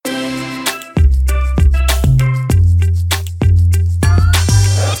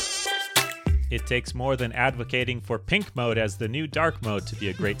takes more than advocating for pink mode as the new dark mode to be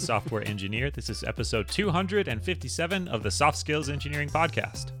a great software engineer. This is episode 257 of the Soft Skills Engineering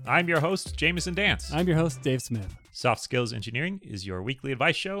Podcast. I'm your host, Jamison Dance. I'm your host, Dave Smith. Soft Skills Engineering is your weekly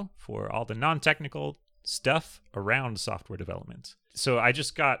advice show for all the non-technical stuff around software development. So I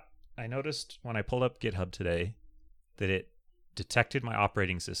noticed when I pulled up GitHub today that it detected my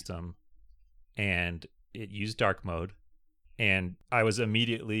operating system and it used dark mode, and I was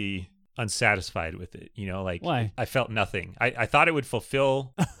immediately unsatisfied with it. Why? I felt nothing. I thought it would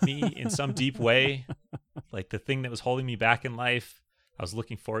fulfill me in some deep way, like the thing that was holding me back in life. I was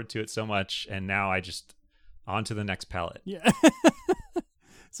looking forward to it so much, and now I just on to the next palette. Yeah.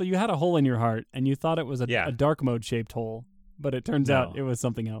 So you had a hole in your heart, and you thought it was a dark mode shaped hole, but it turns out it was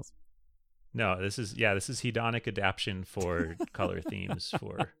something else. No, this is hedonic adaptation for color themes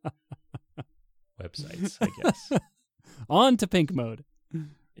for websites, I guess. On to pink mode.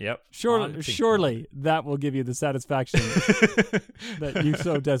 Yep. Surely that will give you the satisfaction that you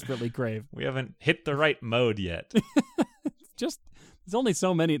so desperately crave. We haven't hit the right mode yet. There's only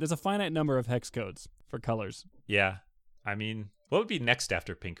so many. There's a finite number of hex codes for colors. Yeah. I mean, what would be next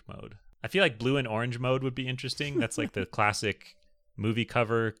after pink mode? I feel like blue and orange mode would be interesting. That's like the classic movie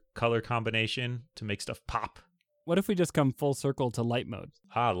cover color combination to make stuff pop. What if we just come full circle to light mode?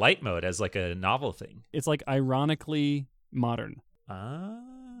 Light mode as like a novel thing. It's like ironically modern.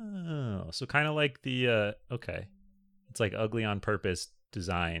 Oh, so kind of like the okay, it's like ugly on purpose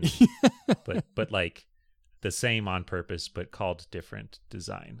design, but like the same on purpose, but called different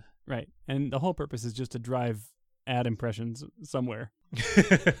design. Right, and the whole purpose is just to drive ad impressions somewhere.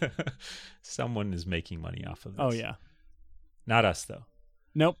 Someone is making money off of this. Oh yeah, not us though.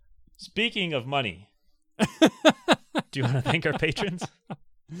 Nope. Speaking of money, do you want to thank our patrons?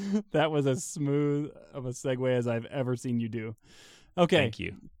 That was as smooth of a segue as I've ever seen you do. Okay. Thank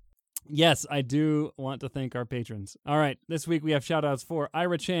you. Yes, I do want to thank our patrons. All right, this week we have shout-outs for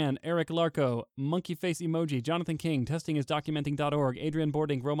Ira Chan, Eric Larko, Monkey Face Emoji, Jonathan King, testingisdocumenting.org, Adrian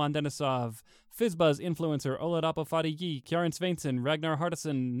Boarding, Roman Denisov, Fizzbuzz Influencer, Oladapo Fadigi, Karen Svensson, Ragnar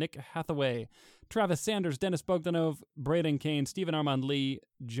Hardison, Nick Hathaway, Travis Sanders, Dennis Bogdanov, Braden Kane, Stephen Armand Lee,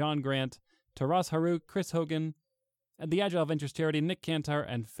 John Grant, Taras Haru, Chris Hogan, and the Agile Ventures Charity, Nick Cantar,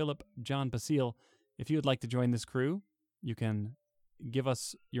 and Philip John Basile. If you would like to join this crew, you can give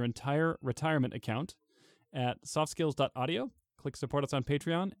us your entire retirement account at softskills.audio. Click support us on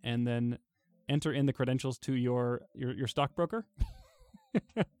Patreon, and then enter in the credentials to your stockbroker.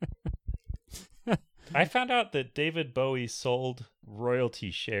 I found out that David Bowie sold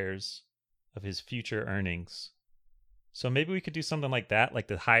royalty shares of his future earnings. So maybe we could do something like that. Like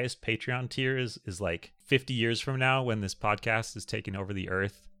the highest Patreon tier is like 50 years from now when this podcast is taking over the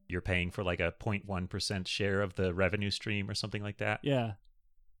earth. You're paying for like a 0.1% share of the revenue stream or something like that. Yeah.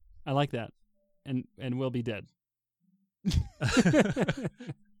 I like that. And we'll be dead.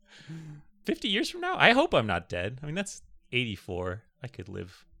 50 years from now? I hope I'm not dead. I mean, that's 84. I could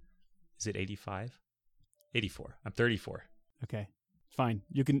live. Is it 85? 84. I'm 34. Okay. Fine.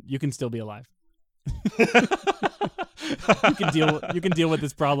 You can still be alive. You can deal with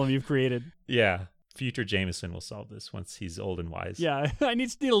this problem you've created. Yeah. Future Jamison will solve this once he's old and wise. Yeah, I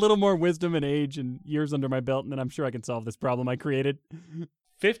need a little more wisdom and age and years under my belt, and then I'm sure I can solve this problem I created.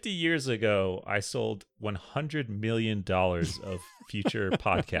 50 years ago, I sold $100 million of future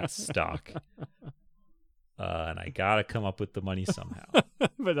podcast stock. And I got to come up with the money somehow.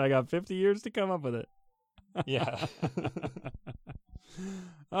 But I got 50 years to come up with it. Yeah.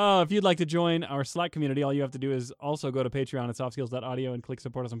 If you'd like to join our Slack community, all you have to do is also go to Patreon at softskills.audio and click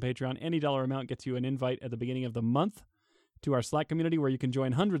support us on Patreon. Any dollar amount gets you an invite at the beginning of the month to our Slack community where you can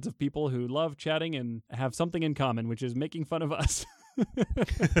join hundreds of people who love chatting and have something in common, which is making fun of us.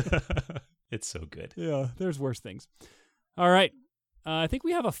 It's so good. Yeah, there's worse things. All right. I think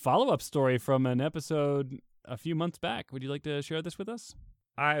we have a follow-up story from an episode a few months back. Would you like to share this with us?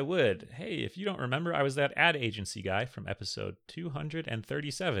 I would. Hey, if you don't remember, I was that ad agency guy from episode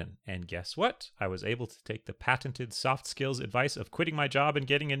 237. And guess what? I was able to take the patented soft skills advice of quitting my job and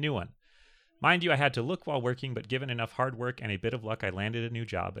getting a new one. Mind you, I had to look while working, but given enough hard work and a bit of luck, I landed a new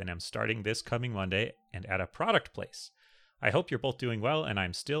job and am starting this coming Monday and at a product place. I hope you're both doing well, and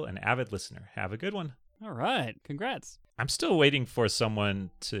I'm still an avid listener. Have a good one. All right. Congrats. I'm still waiting for someone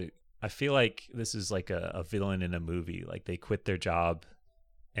to... I feel like this is like a villain in a movie. Like they quit their job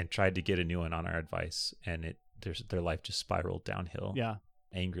and tried to get a new one on our advice, and their life just spiraled downhill. Yeah.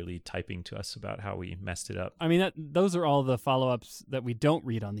 Angrily typing to us about how we messed it up. I mean, those are all the follow-ups that we don't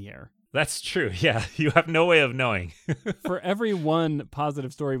read on the air. That's true. Yeah. You have no way of knowing. For every one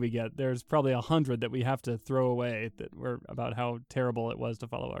positive story we get, there's probably 100 that we have to throw away that were about how terrible it was to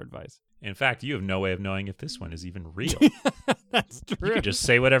follow our advice. In fact, you have no way of knowing if this one is even real. That's true. You can just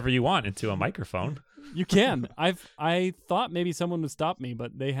say whatever you want into a microphone. You can. I thought maybe someone would stop me,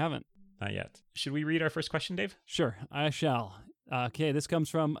 but they haven't. Not yet. Should we read our first question, Dave? Sure, I shall. Okay, this comes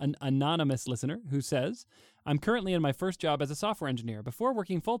from an anonymous listener who says, I'm currently in my first job as a software engineer. Before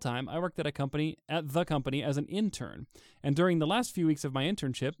working full-time, I worked at the company as an intern. And during the last few weeks of my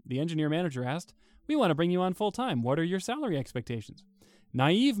internship, the engineer manager asked, we want to bring you on full-time. What are your salary expectations?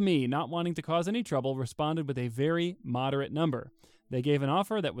 Naive me, not wanting to cause any trouble, responded with a very moderate number. They gave an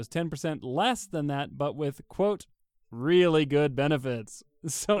offer that was 10% less than that, but with, quote, really good benefits.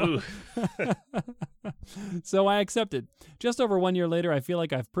 So I accepted. Just over 1 year later, I feel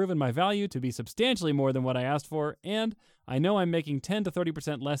like I've proven my value to be substantially more than what I asked for, and I know I'm making 10 to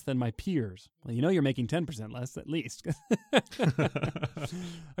 30% less than my peers. Well, you know you're making 10% less, at least.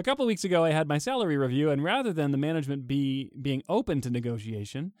 A couple of weeks ago, I had my salary review, and rather than the management being open to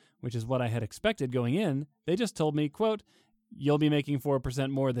negotiation, which is what I had expected going in, they just told me, quote, you'll be making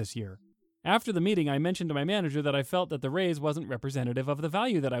 4% more this year. After the meeting, I mentioned to my manager that I felt that the raise wasn't representative of the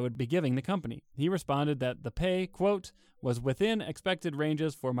value that I would be giving the company. He responded that the pay, quote, was within expected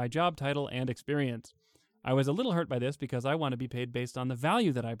ranges for my job title and experience. I was a little hurt by this because I want to be paid based on the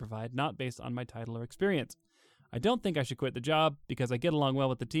value that I provide, not based on my title or experience. I don't think I should quit the job because I get along well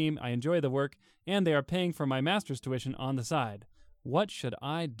with the team, I enjoy the work, and they are paying for my master's tuition on the side. What should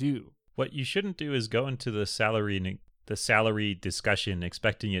I do? What you shouldn't do is go into the salary discussion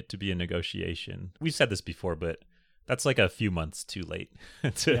expecting it to be a negotiation. We've said this before, but that's like a few months too late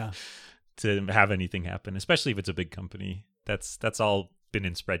to have anything happen, especially if it's a big company. That's all been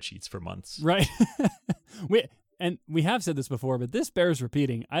in spreadsheets for months. Right. We have said this before, but this bears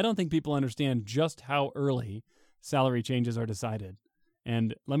repeating. I don't think people understand just how early salary changes are decided.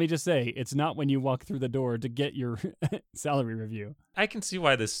 And let me just say, it's not when you walk through the door to get your salary review. I can see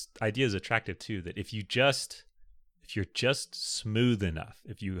why this idea is attractive too, that if you're just smooth enough,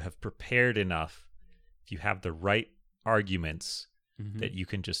 if you have prepared enough, if you have the right arguments, that you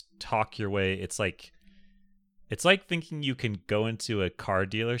can just talk your way. It's like thinking you can go into a car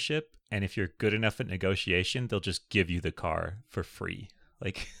dealership, and if you're good enough at negotiation, they'll just give you the car for free.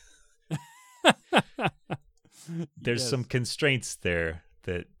 Like there's some constraints there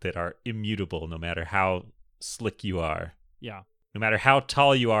that are immutable no matter how slick you are. Yeah. No matter how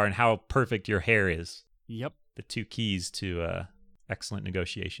tall you are and how perfect your hair is. Yep. The two keys to excellent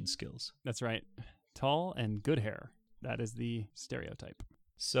negotiation skills. That's right. Tall and good hair. That is the stereotype.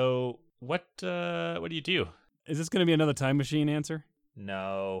 So what do you do? Is this going to be another time machine answer?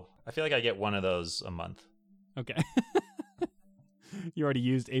 No. I feel like I get one of those a month. Okay. You already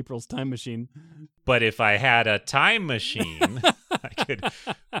used April's time machine. But if I had a time machine, I could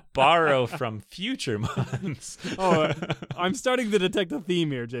borrow from future months. Oh, I'm starting to detect a theme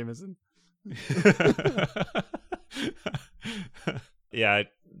here, Jamison. Yeah,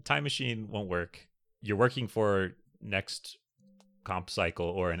 time machine won't work. You're working for next comp cycle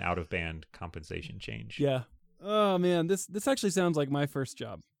or an out-of-band compensation change. Yeah. Oh, man, this actually sounds like my first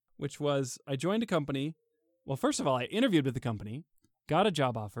job, which was I joined a company. Well, first of all, I interviewed with the company, got a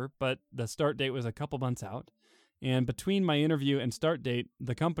job offer, but the start date was a couple months out. And between my interview and start date,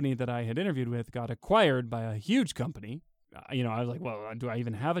 the company that I had interviewed with got acquired by a huge company. I was like, well, do I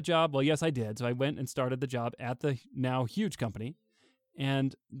even have a job? Well, yes, I did. So I went and started the job at the now huge company.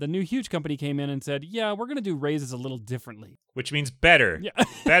 And the new huge company came in and said, yeah, we're going to do raises a little differently. Which means better. Yeah.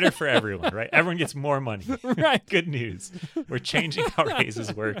 Better for everyone, right? Everyone gets more money. Right. Good news. We're changing how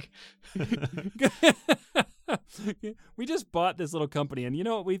raises work. We just bought this little company, and you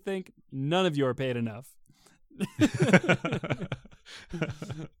know what we think? None of you are paid enough.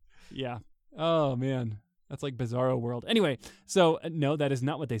 Yeah. Oh, man. That's like Bizarro World. Anyway, so no, that is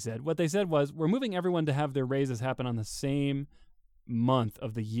not what they said. What they said was, we're moving everyone to have their raises happen on the same month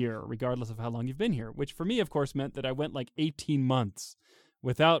of the year, regardless of how long you've been here, which for me, of course, meant that I went like 18 months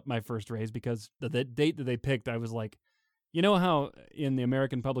without my first raise because the date that they picked, I was like, you know how in the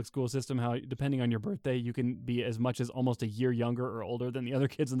American public school system, how depending on your birthday, you can be as much as almost a year younger or older than the other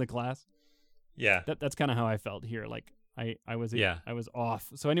kids in the class? Yeah. That's kind of how I felt here. Like I was off.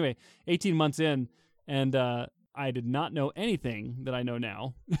 So anyway, 18 months in, and I did not know anything that I know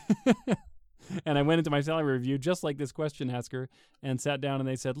now. And I went into my salary review just like this question asker and sat down, and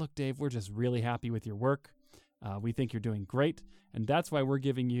they said, look, Dave, we're just really happy with your work. We think you're doing great, and that's why we're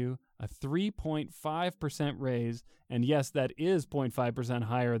giving you a 3.5% raise. And yes, that is 0.5%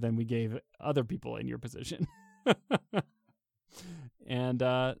 higher than we gave other people in your position. And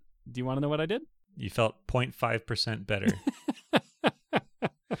do you want to know what I did? You felt 0.5% better.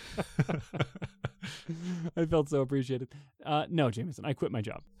 I felt so appreciated. No, Jamison, I quit my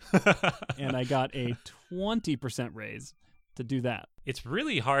job. And I got a 20% raise to do that. It's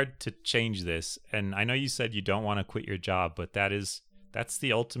really hard to change this. And I know you said you don't want to quit your job, but that's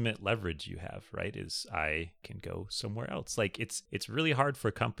the ultimate leverage you have, right? Is I can go somewhere else. Like it's really hard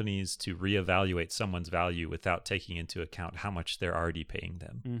for companies to reevaluate someone's value without taking into account how much they're already paying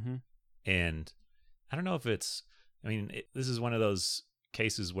them. Mm-hmm. And I don't know if this is one of those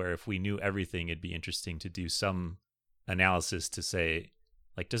cases where if we knew everything, it'd be interesting to do some analysis to say,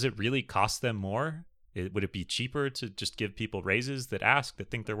 like, does it really cost them more? Would it be cheaper to just give people raises that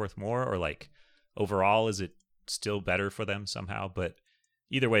think they're worth more? Or like overall, is it still better for them somehow? But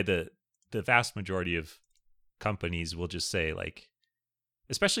either way, the vast majority of companies will just say, like,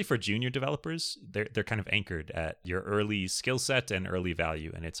 especially for junior developers, they're kind of anchored at your early skill set and early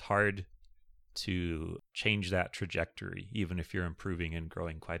value. And it's hard to change that trajectory, even if you're improving and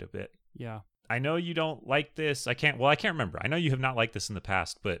growing quite a bit. Yeah. I know you don't like this. I can't remember. I know you have not liked this in the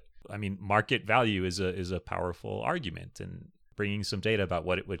past, but I mean, market value is a powerful argument, and bringing some data about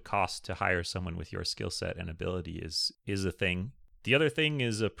what it would cost to hire someone with your skill set and ability is a thing. The other thing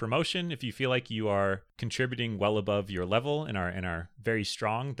is a promotion. If you feel like you are contributing well above your level and are very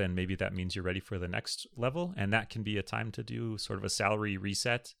strong, then maybe that means you're ready for the next level. And that can be a time to do sort of a salary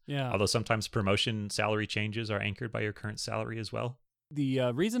reset. Yeah. Although sometimes promotion salary changes are anchored by your current salary as well.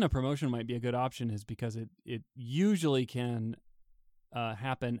 The reason a promotion might be a good option is because it usually can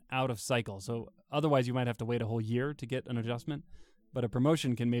happen out of cycle. So otherwise you might have to wait a whole year to get an adjustment. But a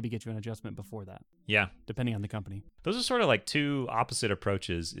promotion can maybe get you an adjustment before that. Yeah. Depending on the company. Those are sort of like two opposite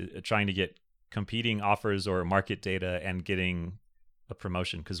approaches, trying to get competing offers or market data and getting a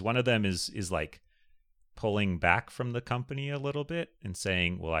promotion. Because one of them is like pulling back from the company a little bit and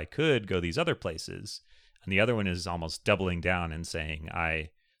saying, well, I could go these other places. And the other one is almost doubling down and saying,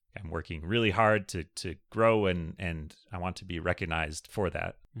 I'm working really hard to grow and I want to be recognized for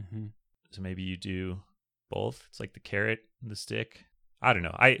that. Mm-hmm. So maybe you do both. It's like the carrot and the stick. I don't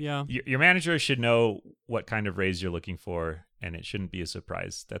know. Your manager should know what kind of raise you're looking for, and it shouldn't be a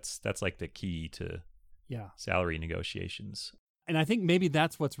surprise. That's like the key to salary negotiations. And I think maybe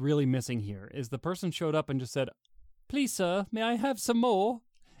that's what's really missing here is the person showed up and just said, "Please, sir, may I have some more?"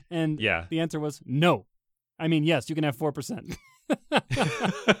 And the answer was no. I mean, yes, you can have 4%.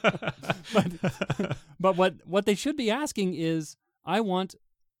 but what they should be asking is, I want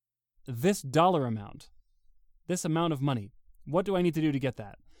this dollar amount. This amount of money. What do I need to do to get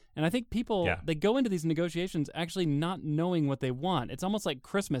that? And I think people, they go into these negotiations actually not knowing what they want. It's almost like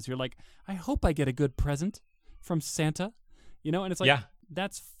Christmas. You're like, I hope I get a good present from Santa. And it's like,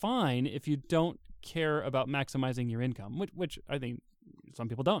 that's fine if you don't care about maximizing your income, which I think some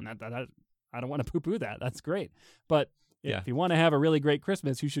people don't. I don't want to poo-poo that. That's great. But if you want to have a really great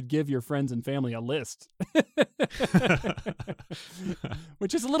Christmas, you should give your friends and family a list.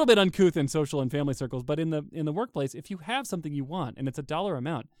 Which is a little bit uncouth in social and family circles, but in the workplace, if you have something you want and it's a dollar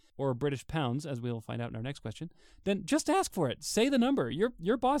amount or British pounds, as we'll find out in our next question, then just ask for it. Say the number.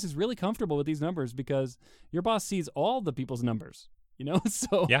 Your boss is really comfortable with these numbers because your boss sees all the people's numbers.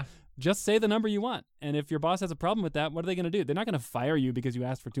 So just say the number you want. And if your boss has a problem with that, what are they going to do? They're not going to fire you because you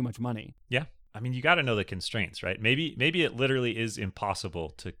asked for too much money. Yeah. I mean, you got to know the constraints, right? Maybe it literally is impossible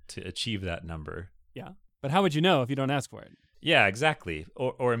to achieve that number. Yeah. But how would you know if you don't ask for it? Yeah, exactly.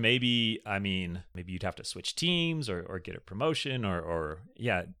 Or maybe you'd have to switch teams or get a promotion or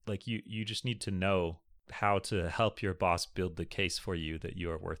like you just need to know how to help your boss build the case for you that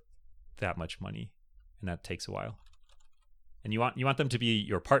you are worth that much money. And that takes a while. And you want them to be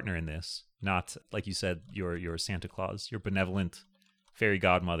your partner in this, not, like you said, your Santa Claus, your benevolent fairy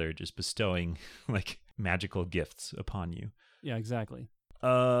godmother just bestowing like magical gifts upon you. Yeah, exactly.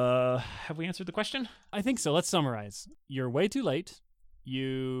 Have we answered the question? I think so. Let's summarize. You're way too late.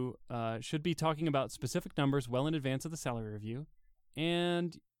 You should be talking about specific numbers well in advance of the salary review.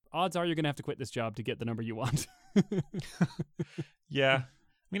 And odds are you're going to have to quit this job to get the number you want. Yeah.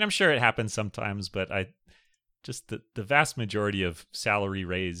 I mean, I'm sure it happens sometimes, but just the vast majority of salary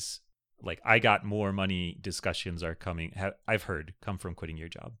raise, like I got more money discussions are coming, I've heard, come from quitting your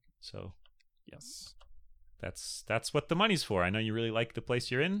job. So yes, that's what the money's for. I know you really like the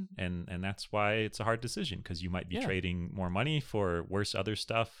place you're in, and that's why it's a hard decision, because you might be trading more money for worse other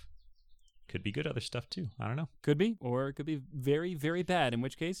stuff. Could be good other stuff too. I don't know. Could be, or it could be very, very bad, in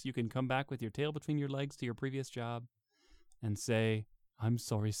which case you can come back with your tail between your legs to your previous job and say, "I'm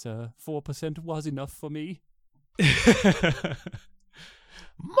sorry, sir, 4% was enough for me."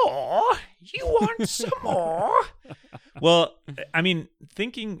 More? You want some more? Well, I mean,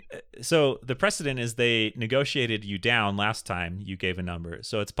 so the precedent is they negotiated you down last time you gave a number.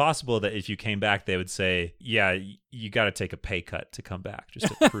 So it's possible that if you came back, they would say, yeah, you got to take a pay cut to come back just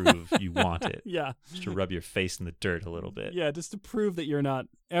to prove you want it. Yeah. Just to rub your face in the dirt a little bit. Yeah, just to prove that you're not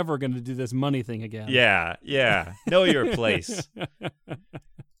ever going to do this money thing again. Yeah. Know your place.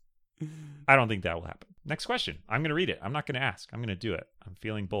 I don't think that will happen. Next question. I'm going to read it. I'm not going to ask. I'm going to do it. I'm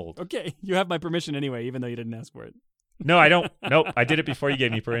feeling bold. Okay. You have my permission anyway, even though you didn't ask for it. No, I don't. Nope. I did it before you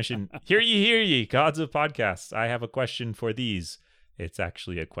gave me permission. Hear ye, gods of podcasts. I have a question for these. It's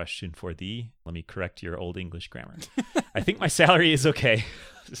actually a question for thee. Let me correct your old English grammar. I think my salary is okay.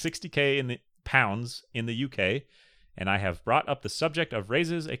 60K in the pounds in the UK. And I have brought up the subject of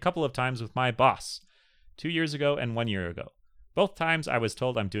raises a couple of times with my boss. 2 years ago and 1 year ago. Both times I was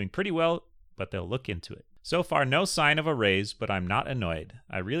told I'm doing pretty well, but they'll look into it. So far, no sign of a raise, but I'm not annoyed.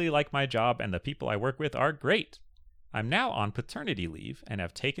 I really like my job and the people I work with are great. I'm now on paternity leave and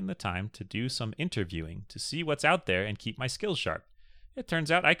have taken the time to do some interviewing to see what's out there and keep my skills sharp. It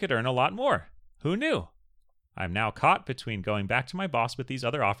turns out I could earn a lot more. Who knew? I'm now caught between going back to my boss with these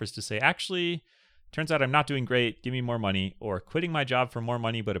other offers to say, actually, turns out I'm not doing great, give me more money, or quitting my job for more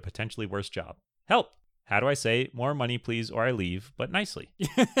money but a potentially worse job. Help! How do I say, more money please, or I leave, but nicely?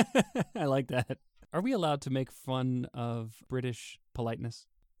 I like that. Are we allowed to make fun of British politeness?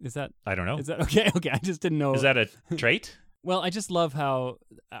 Is that... I don't know. Is that okay? Okay, I just didn't know. Is that a trait? Well, I just love how...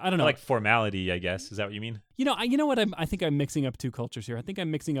 I don't know. Like formality, I guess. Is that what you mean? You know what? I think I'm mixing up two cultures here. I think I'm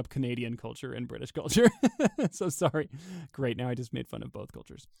mixing up Canadian culture and British culture. So sorry. Great, now I just made fun of both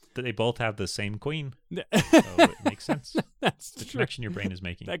cultures. They both have the same queen. So it makes sense. That's the true. connection your brain is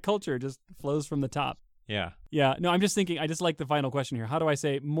making. That culture just flows from the top. Yeah. Yeah. No, I'm just thinking, I just like the final question here. How do I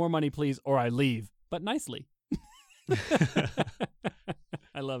say, more money, please, or I leave? But nicely.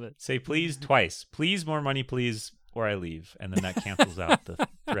 I love it. Say please twice. Please, more money, please, or I leave. And then that cancels out the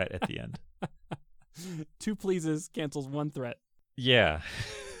threat at the end. 2 pleases cancels 1 threat. Yeah.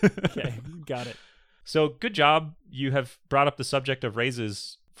 Okay, got it. So good job. You have brought up the subject of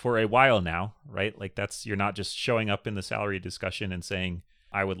raises for a while now, right? Like you're not just showing up in the salary discussion and saying,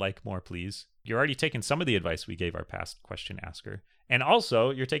 I would like more, please. You're already taking some of the advice we gave our past question asker. And also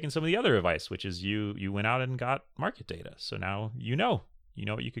you're taking some of the other advice, which is you went out and got market data. So now you know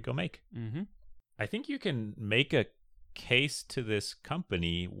what you could go make. Mm-hmm. I think you can make a case to this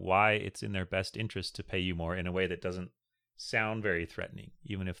company why it's in their best interest to pay you more in a way that doesn't sound very threatening,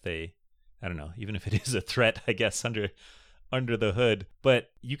 even if it is a threat, I guess, under the hood.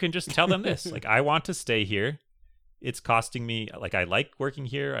 But you can just tell them this, like, I want to stay here. It's costing me, like, I like working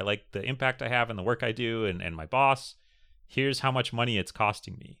here. I like the impact I have and the work I do and my boss. Here's how much money it's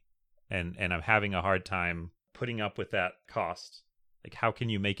costing me. And I'm having a hard time putting up with that cost. Like, how can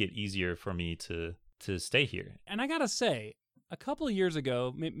you make it easier for me to stay here? And I gotta say, a couple of years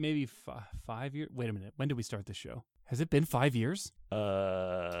ago, maybe 5 years. Wait a minute. When did we start this show? Has it been 5 years?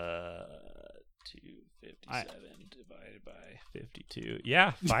 257 divided by 52.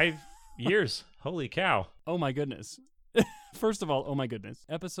 Yeah, 5 years. Holy cow. Oh my goodness. First of all, oh my goodness.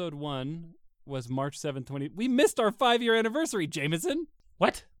 Episode 1 was March 7th, 20. We missed our 5-year anniversary, Jamison.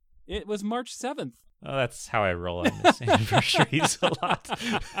 What? It was March 7th. Oh, that's how I roll on this anniversaries a lot.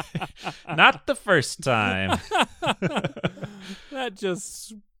 Not the first time. That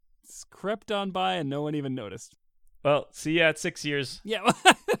just crept on by and no one even noticed. Well, see ya at 6 years. Yeah,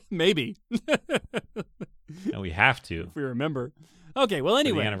 maybe. And we have to. If we remember. Okay, well,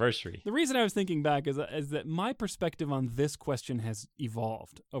 anyway. For the anniversary. The reason I was thinking back is that my perspective on this question has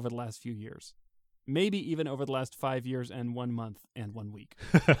evolved over the last few years. Maybe even over the last 5 years and 1 month and 1 week.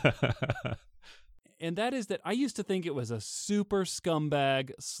 And that is that I used to think it was a super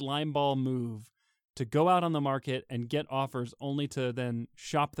scumbag slimeball move to go out on the market and get offers only to then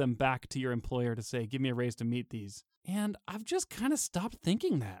shop them back to your employer to say, give me a raise to meet these. And I've just kind of stopped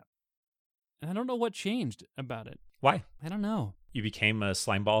thinking that. And I don't know what changed about it. Why? I don't know. You became a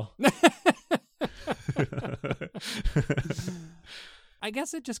slime ball? I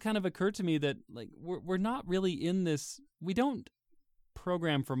guess it just kind of occurred to me that, like, we're not really in this. We don't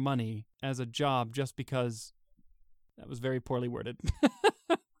program for money as a job just because. That was very poorly worded.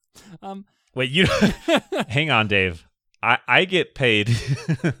 Wait, you hang on, Dave. I get paid.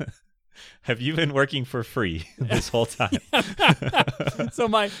 Have you been working for free this whole time? So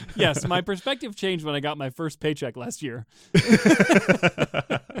my perspective changed when I got my first paycheck last year.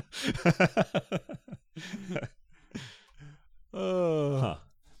 Huh.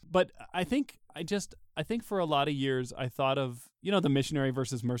 But I think for a lot of years I thought of, the missionary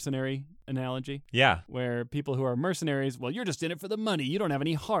versus mercenary analogy. Yeah. Where people who are mercenaries, well, you're just in it for the money. You don't have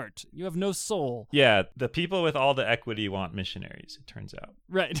any heart. You have no soul. Yeah, the people with all the equity want missionaries, it turns out.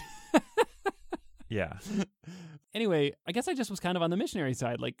 Right. Yeah. Anyway, I guess I just was kind of on the missionary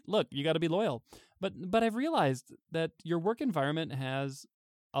side. Like, look, you got to be loyal. But I've realized that your work environment has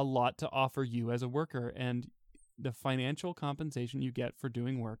a lot to offer you as a worker, and the financial compensation you get for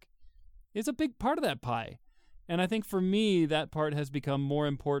doing work is a big part of that pie. And I think for me, that part has become more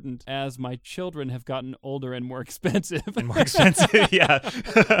important as my children have gotten older and more expensive. And more expensive, yeah.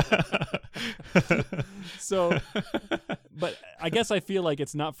 So, but I guess I feel like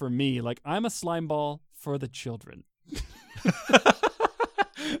it's not for me. Like, I'm a slime ball for the children.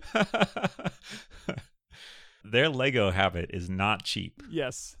 Their Lego habit is not cheap.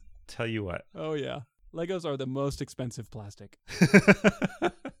 Yes. Tell you what. Oh, yeah. Legos are the most expensive plastic.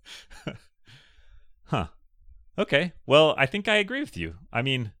 Huh. Okay. Well, I think I agree with you. I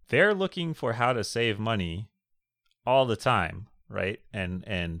mean, they're looking for how to save money all the time, right?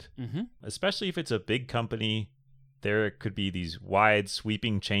 And especially if it's a big company, there could be these wide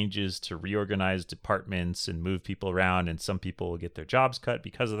sweeping changes to reorganize departments and move people around, and some people will get their jobs cut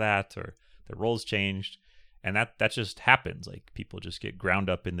because of that, or their roles changed. And that just happens. Like, people just get ground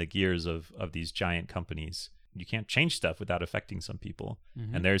up in the gears of these giant companies. You can't change stuff without affecting some people,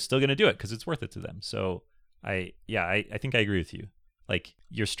 and they're still going to do it because it's worth it to them. So I think I agree with you. Like,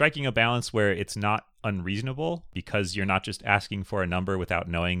 you're striking a balance where it's not unreasonable, because you're not just asking for a number without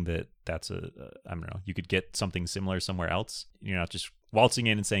knowing that that's I don't know, you could get something similar somewhere else. You're not just waltzing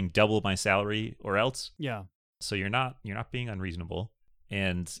in and saying double my salary or else. Yeah. So you're not being unreasonable,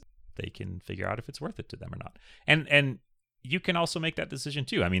 and they can figure out if it's worth it to them or not. And you can also make that decision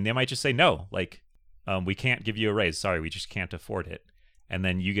too. I mean, they might just say no, like, we can't give you a raise. Sorry, we just can't afford it. And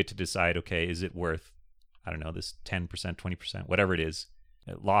then you get to decide, okay, is it worth, I don't know, this 10%, 20%, whatever it is,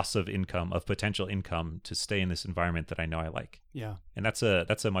 loss of income, of potential income, to stay in this environment that I know I like. Yeah. And that's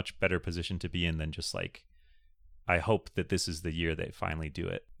a much better position to be in than just like, I hope that this is the year they finally do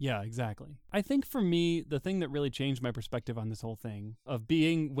it. Yeah, exactly. I think for me, the thing that really changed my perspective on this whole thing, of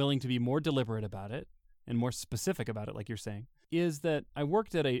being willing to be more deliberate about it and more specific about it, like you're saying, is that I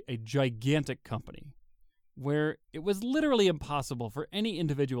worked at a gigantic company where it was literally impossible for any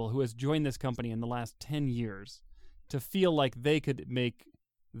individual who has joined this company in the last 10 years to feel like they could make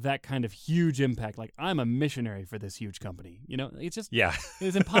that kind of huge impact. Like, I'm a missionary for this huge company. It's just, Yeah.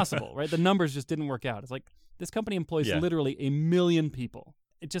 it's impossible, right? The numbers just didn't work out. It's like, this company employs literally 1 million people.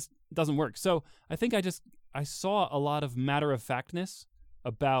 It just doesn't work. So I think I saw a lot of matter-of-factness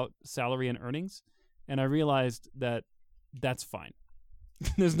about salary and earnings, and I realized that that's fine.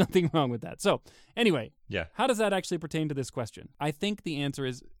 There's nothing wrong with that. So anyway, how does that actually pertain to this question? I think the answer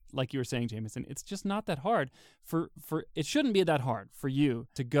is, like you were saying, Jamison, it's just not that hard. It shouldn't be that hard for you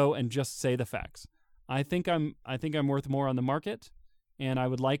to go and just say the facts. I think I'm worth more on the market, and I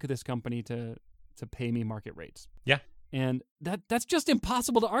would like this company to pay me market rates. Yeah. And that's just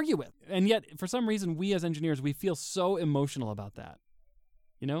impossible to argue with. And yet, for some reason, we as engineers, we feel so emotional about that.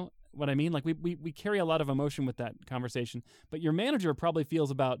 You know what I mean? Like, we carry a lot of emotion with that conversation, but your manager probably feels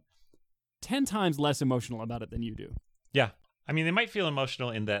about 10 times less emotional about it than you do. Yeah. I mean, they might feel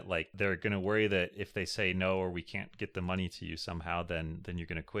emotional in that, like, they're going to worry that if they say no, or we can't get the money to you somehow, then you're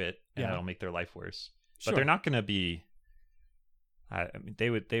going to quit, and that'll make their life worse. Sure. But they're not going to be, I mean, they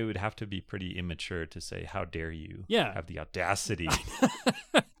would have to be pretty immature to say, how dare you have the audacity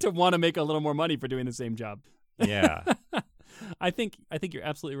to want to make a little more money for doing the same job. Yeah. I think you're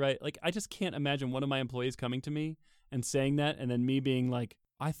absolutely right. Like, I just can't imagine one of my employees coming to me and saying that, and then me being like,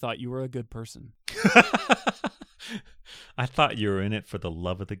 I thought you were a good person. I thought you were in it for the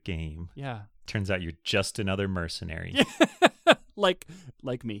love of the game. Yeah. Turns out you're just another mercenary. like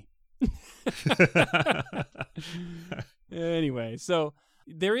me. Anyway, so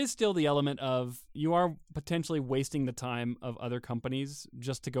there is still the element of you are potentially wasting the time of other companies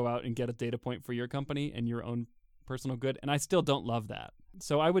just to go out and get a data point for your company and your own personal good. And I still don't love that.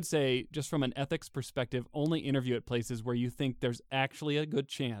 So I would say, just from an ethics perspective, only interview at places where you think there's actually a good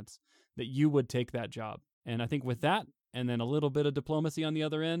chance that you would take that job. And I think with that, and then a little bit of diplomacy on the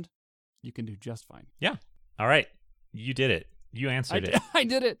other end, you can do just fine. Yeah. All right. You did it. You answered it. I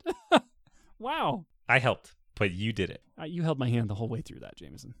did it. Wow. I helped, but you did it. You held my hand the whole way through that,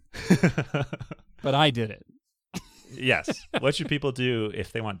 Jamison. But I did it. Yes. What should people do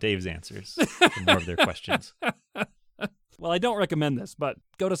if they want Dave's answers for more of their questions? Well, I don't recommend this, but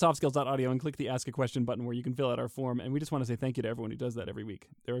go to softskills.audio and click the Ask a Question button where you can fill out our form. And we just want to say thank you to everyone who does that every week.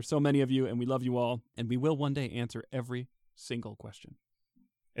 There are so many of you, and we love you all. And we will one day answer every single question.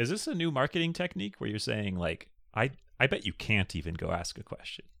 Is this a new marketing technique where you're saying, like, I bet you can't even go ask a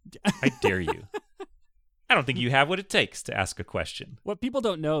question. I dare you. I don't think you have what it takes to ask a question. What people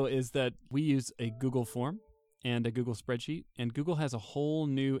don't know is that we use a Google form and a Google spreadsheet, and Google has a whole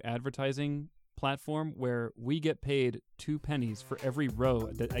new advertising platform where we get paid 2 pennies for every row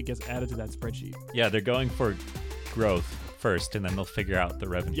that gets added to that spreadsheet. Yeah, they're going for growth first, and then they'll figure out the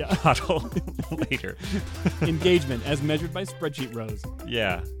revenue model later. Engagement as measured by spreadsheet rows.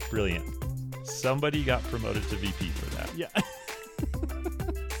 Yeah, brilliant. Somebody got promoted to VP for that. Yeah.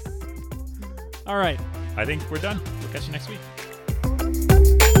 All right. I think we're done. We'll catch you next week.